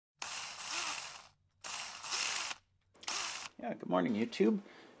Yeah, good morning YouTube.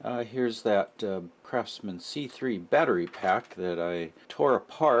 Here's that Craftsman C3 battery pack that I tore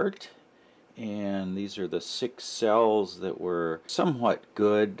apart, and these are the 6 cells that were somewhat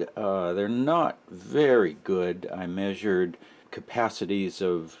good. They're not very good. I measured capacities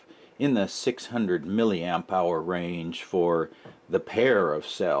of in the 600 milliamp hour range for the pair of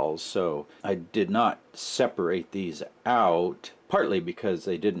cells, so I did not separate these out, partly because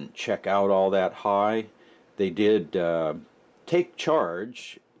they didn't check out all that high. They did take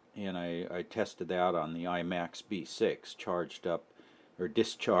charge, and I tested that on the iMax B6, charged up or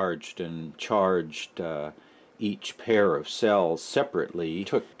discharged and charged each pair of cells separately.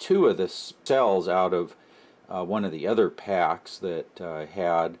 Took 2 of the cells out of one of the other packs that I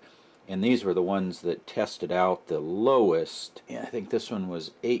had, and these were the ones that tested out the lowest. Yeah, I think this one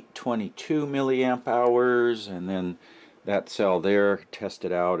was 822 milliamp hours, and then that cell there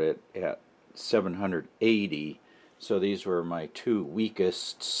tested out at 780. So these were my 2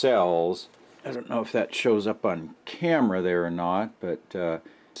 weakest cells. I don't know if that shows up on camera there or not, but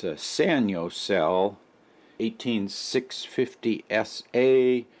it's a Sanyo cell,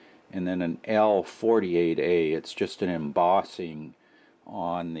 18650SA, and then an L48A. It's just an embossing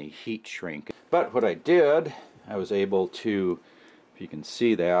on the heat shrink. But what I did, I was able to, if you can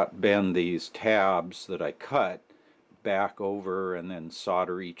see that, bend these tabs that I cut back over and then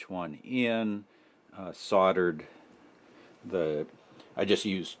solder each one in. Soldered I just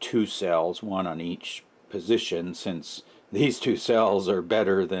used 2 cells, one on each position, since these 2 cells are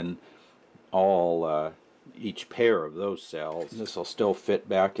better than all each pair of those cells. This will still fit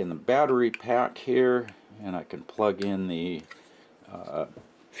back in the battery pack here, and I can plug in the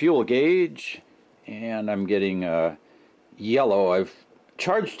fuel gauge, and I'm getting yellow. I've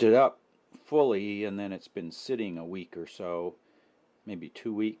charged it up fully, and then it's been sitting a week or so, maybe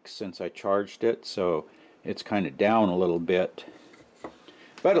 2 weeks since I charged it, so it's kind of down a little bit.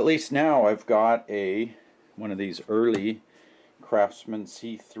 But at least now I've got one of these early Craftsman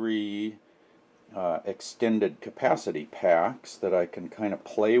C3 extended capacity packs that I can kind of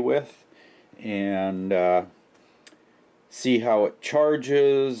play with and see how it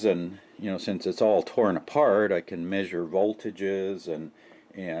charges. And since it's all torn apart, I can measure voltages and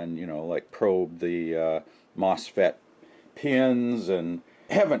like probe the MOSFET pins, and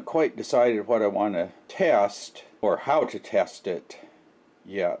haven't quite decided what I want to test or how to test it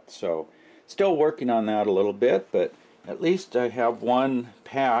yet, so still working on that a little bit. But at least I have one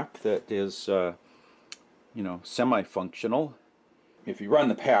pack that is semi-functional. If you run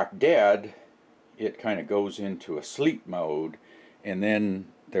the pack dead, it kind of goes into a sleep mode, and then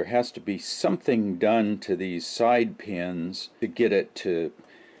there has to be something done to these side pins to get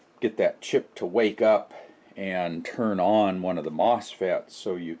that chip to wake up and turn on one of the MOSFETs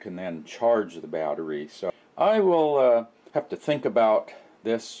so you can then charge the battery. So I will have to think about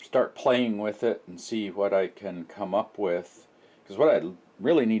this, start playing with it, and see what I can come up with. Because what I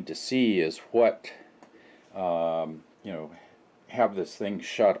really need to see is what, have this thing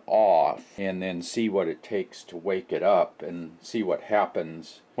shut off, and then see what it takes to wake it up, and see what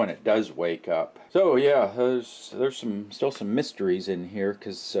happens when it does wake up. So yeah, there's still some mysteries in here,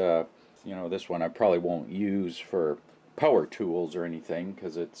 because this one I probably won't use for power tools or anything,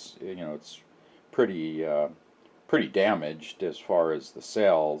 because it's it's pretty damaged as far as the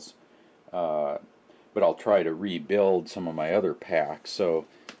cells. But I'll try to rebuild some of my other packs. So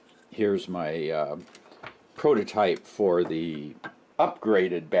here's my prototype for the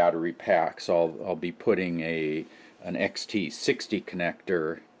upgraded battery packs. I'll be putting an XT60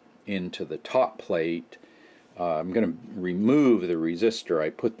 connector into the top plate. I'm going to remove the resistor. I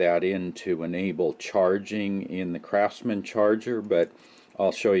put that in to enable charging in the Craftsman charger, but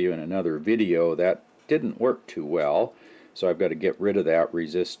I'll show you in another video that didn't work too well. So I've got to get rid of that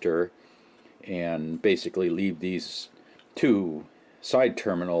resistor and basically leave these 2 side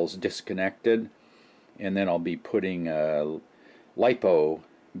terminals disconnected, and then I'll be putting a LiPo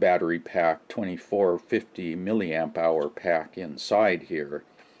battery pack, 2450 milliamp hour pack inside here.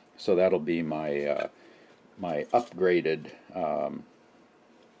 So that'll be my my upgraded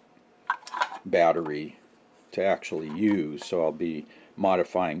battery to actually use. So I'll be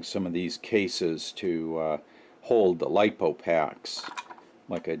modifying some of these cases to hold the LiPo packs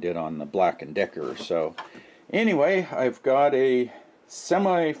like I did on the Black & Decker. So anyway, I've got a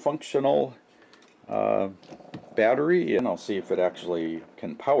semi-functional battery, and I'll see if it actually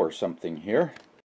can power something here.